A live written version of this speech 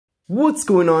What's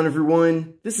going on,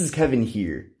 everyone? This is Kevin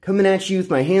here, coming at you with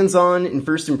my hands-on and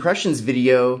first impressions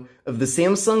video of the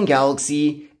Samsung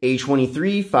Galaxy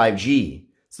A23 5G.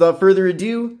 So without further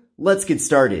ado, let's get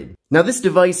started. Now, this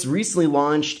device recently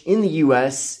launched in the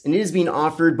US, and it is being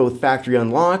offered both factory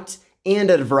unlocked and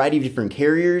at a variety of different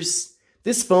carriers.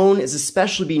 This phone is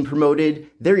especially being promoted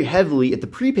very heavily at the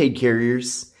prepaid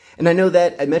carriers. And I know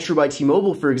that at Metro by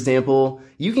T-Mobile, for example,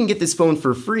 you can get this phone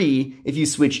for free if you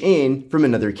switch in from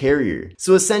another carrier.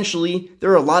 So essentially,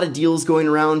 there are a lot of deals going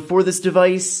around for this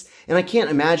device, and I can't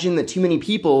imagine that too many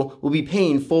people will be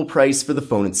paying full price for the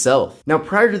phone itself. Now,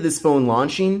 prior to this phone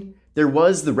launching, there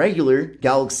was the regular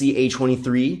Galaxy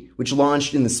A23, which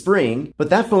launched in the spring, but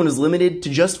that phone is limited to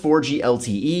just 4G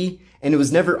LTE, and it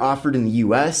was never offered in the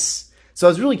US. So I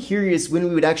was really curious when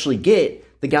we would actually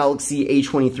get the Galaxy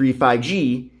A23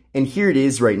 5G, and here it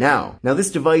is right now. Now,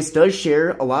 this device does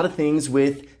share a lot of things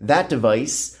with that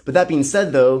device, but that being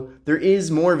said though, there is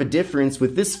more of a difference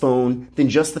with this phone than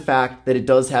just the fact that it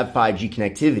does have 5G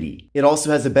connectivity. It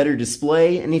also has a better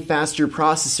display and a faster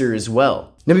processor as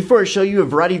well. Now, before I show you a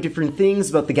variety of different things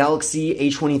about the Galaxy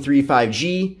A23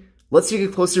 5G, let's take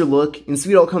a closer look and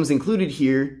see what all comes included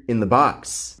here in the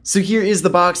box. So here is the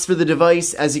box for the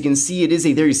device. As you can see, it is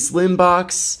a very slim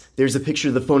box. There's a picture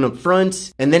of the phone up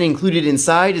front, and then included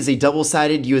inside is a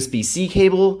double-sided USB-C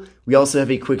cable. We also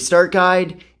have a quick start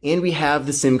guide, and we have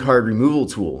the SIM card removal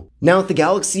tool. Now, with the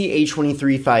Galaxy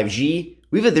A23 5G,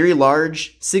 we have a very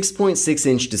large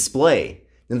 6.6-inch display.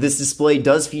 Now, this display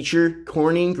does feature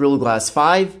Corning Gorilla Glass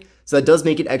 5, so that does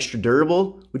make it extra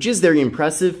durable, which is very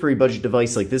impressive for a budget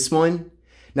device like this one.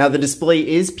 Now, the display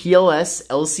is PLS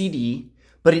LCD,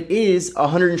 but it is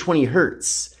 120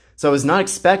 Hz. So I was not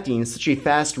expecting such a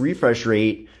fast refresh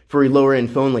rate for a lower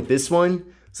end phone like this one.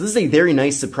 So this is a very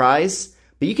nice surprise,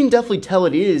 but you can definitely tell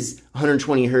it is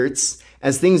 120 Hz,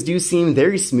 as things do seem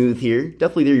very smooth here,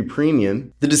 definitely very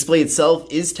premium. The display itself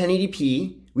is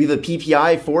 1080p. We have a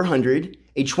PPI 400,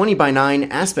 a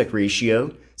 20:9 aspect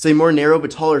ratio, so a more narrow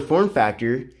but taller form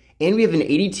factor, and we have an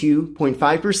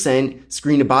 82.5%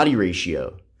 screen to body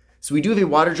ratio. So we do have a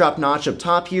water drop notch up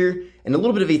top here, and a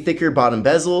little bit of a thicker bottom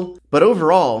bezel, but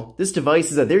overall, this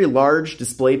device is a very large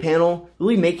display panel,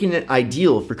 really making it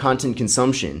ideal for content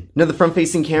consumption. Now, the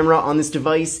front-facing camera on this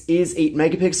device is 8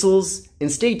 megapixels,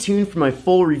 and stay tuned for my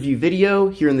full review video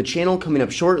here on the channel coming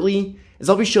up shortly, as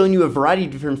I'll be showing you a variety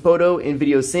of different photo and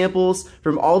video samples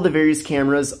from all the various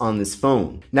cameras on this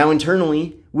phone. Now,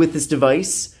 internally, with this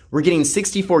device, we're getting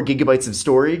 64 gigabytes of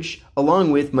storage, along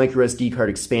with microSD card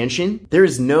expansion. There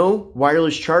is no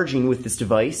wireless charging with this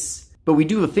device, but we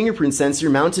do have a fingerprint sensor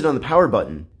mounted on the power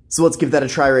button. So let's give that a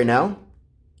try right now.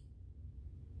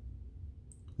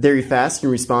 Very fast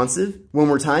and responsive. One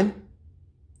more time.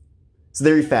 It's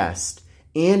very fast.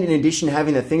 And in addition to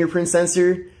having that fingerprint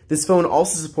sensor, this phone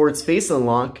also supports face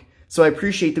unlock, so I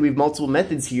appreciate that we have multiple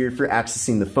methods here for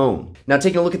accessing the phone. Now,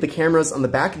 taking a look at the cameras on the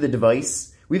back of the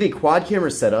device, we have a quad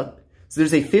camera setup. So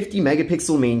there's a 50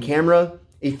 megapixel main camera,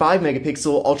 a 5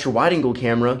 megapixel ultra wide angle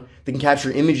camera that can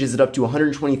capture images at up to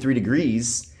 123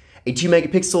 degrees, a 2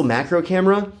 megapixel macro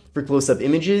camera for close-up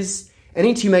images, and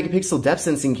a 2 megapixel depth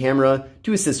sensing camera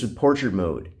to assist with portrait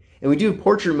mode. And we do have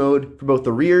portrait mode for both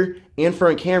the rear and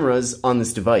front cameras on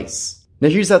this device. Now,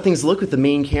 here's how things look with the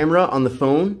main camera on the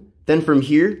phone. Then from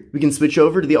here, we can switch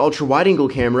over to the ultra wide angle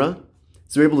camera,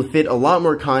 so we're able to fit a lot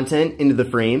more content into the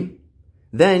frame.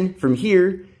 Then from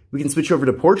here, we can switch over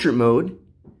to portrait mode.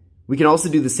 We can also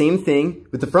do the same thing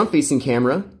with the front-facing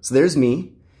camera, so there's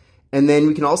me. And then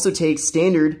we can also take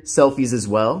standard selfies as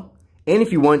well. And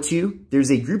if you want to,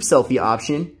 there's a group selfie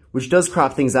option, which does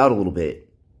crop things out a little bit.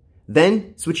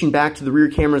 Then, switching back to the rear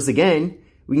cameras again,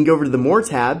 we can go over to the More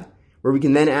tab, where we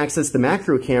can then access the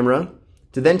macro camera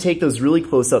to then take those really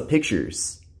close-up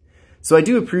pictures. So I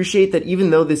do appreciate that even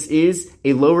though this is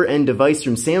a lower-end device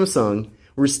from Samsung,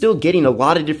 we're still getting a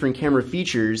lot of different camera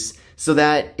features, so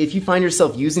that if you find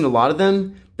yourself using a lot of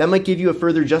them, that might give you a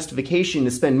further justification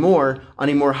to spend more on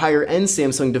a more higher-end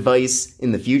Samsung device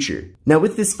in the future. Now,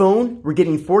 with this phone, we're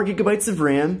getting 4 gigabytes of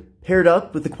RAM paired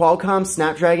up with the Qualcomm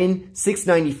Snapdragon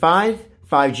 695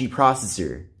 5G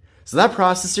processor. So that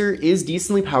processor is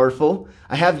decently powerful.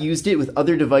 I have used it with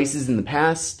other devices in the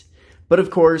past, but of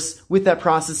course, with that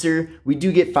processor, we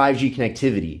do get 5G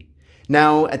connectivity.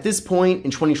 Now, at this point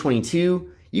in 2022,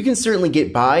 you can certainly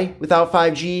get by without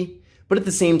 5G, but at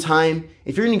the same time,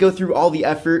 if you're going to go through all the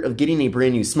effort of getting a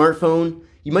brand new smartphone,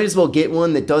 you might as well get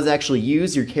one that does actually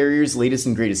use your carrier's latest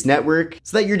and greatest network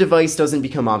so that your device doesn't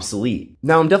become obsolete.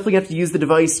 Now, I'm definitely going to have to use the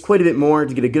device quite a bit more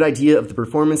to get a good idea of the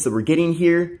performance that we're getting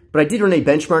here, but I did run a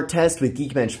benchmark test with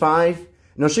Geekbench 5,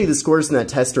 and I'll show you the scores in that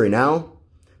test right now.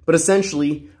 But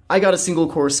essentially, I got a single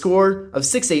core score of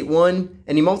 681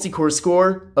 and a multi-core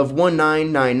score of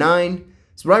 1999.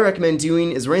 So what I recommend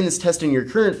doing is running this test on your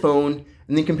current phone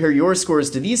and then compare your scores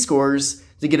to these scores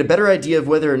to get a better idea of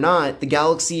whether or not the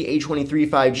Galaxy A23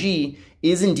 5G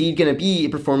is indeed going to be a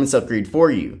performance upgrade for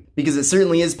you. Because it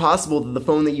certainly is possible that the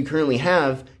phone that you currently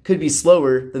have could be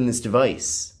slower than this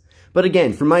device. But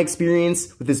again, from my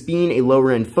experience with this being a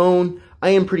lower end phone,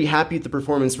 I am pretty happy with the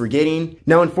performance we're getting.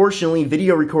 Now unfortunately,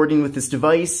 video recording with this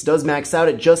device does max out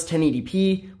at just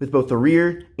 1080p with both the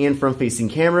rear and front facing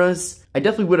cameras. I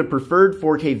definitely would have preferred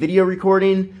 4K video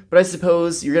recording, but I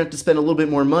suppose you're going to have to spend a little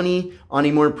bit more money on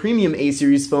a more premium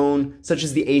A-series phone such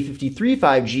as the A53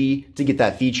 5G to get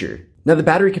that feature. Now the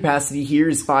battery capacity here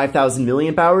is 5,000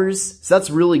 milliamp hours, so that's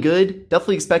really good.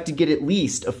 Definitely expect to get at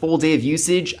least a full day of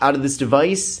usage out of this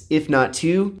device, if not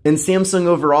two. And Samsung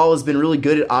overall has been really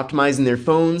good at optimizing their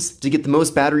phones to get the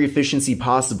most battery efficiency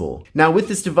possible. Now with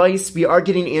this device, we are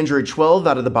getting Android 12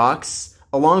 out of the box,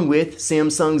 along with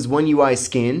Samsung's One UI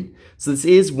skin. So this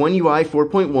is One UI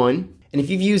 4.1, and if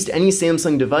you've used any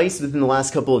Samsung device within the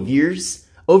last couple of years,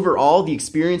 overall the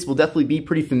experience will definitely be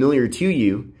pretty familiar to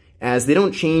you, as they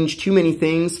don't change too many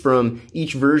things from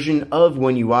each version of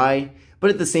One UI, but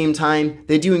at the same time,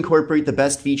 they do incorporate the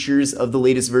best features of the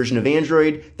latest version of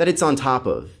Android that it's on top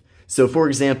of. So for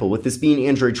example, with this being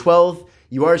Android 12,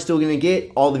 you are still going to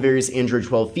get all the various Android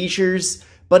 12 features,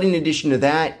 but in addition to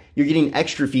that, you're getting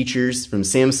extra features from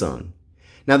Samsung.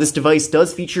 Now this device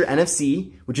does feature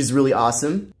NFC, which is really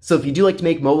awesome. So if you do like to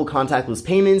make mobile contactless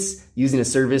payments using a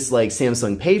service like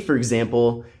Samsung Pay, for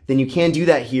example, then you can do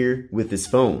that here with this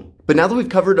phone. But now that we've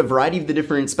covered a variety of the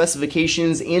different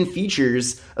specifications and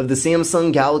features of the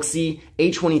Samsung Galaxy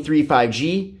A23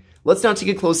 5G, let's now take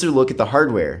a closer look at the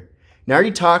hardware. Now I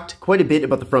already talked quite a bit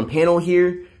about the front panel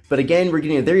here, but again, we're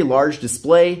getting a very large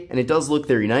display and it does look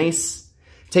very nice.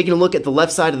 Taking a look at the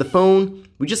left side of the phone,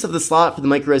 we just have the slot for the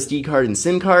microSD card and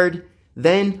SIM card.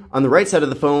 Then, on the right side of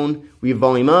the phone, we have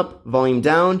volume up, volume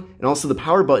down, and also the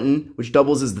power button, which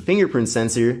doubles as the fingerprint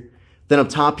sensor. Then up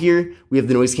top here, we have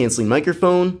the noise canceling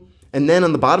microphone. And then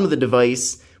on the bottom of the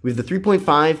device, we have the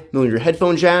 3.5mm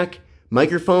headphone jack,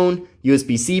 microphone,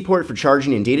 USB-C port for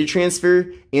charging and data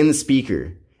transfer, and the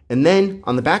speaker. And then,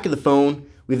 on the back of the phone,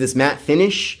 we have this matte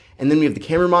finish, and then we have the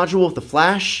camera module with the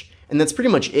flash, and that's pretty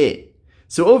much it.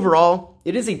 So overall,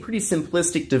 it is a pretty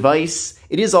simplistic device.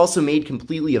 It is also made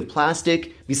completely of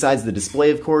plastic, besides the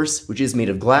display of course, which is made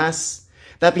of glass.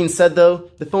 That being said though,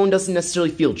 the phone doesn't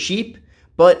necessarily feel cheap,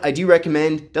 but I do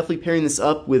recommend definitely pairing this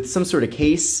up with some sort of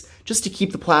case, just to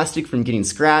keep the plastic from getting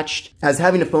scratched, as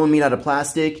having a phone made out of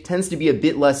plastic tends to be a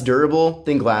bit less durable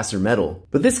than glass or metal.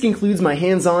 But this concludes my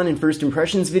hands-on and first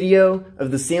impressions video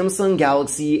of the Samsung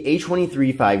Galaxy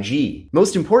A23 5G.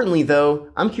 Most importantly though,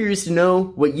 I'm curious to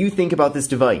know what you think about this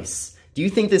device. Do you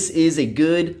think this is a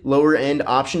good lower-end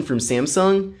option from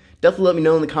Samsung? Definitely let me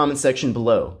know in the comment section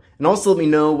below. And also let me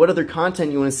know what other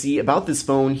content you want to see about this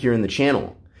phone here in the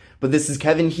channel. But this is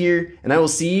Kevin here, and I will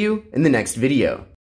see you in the next video.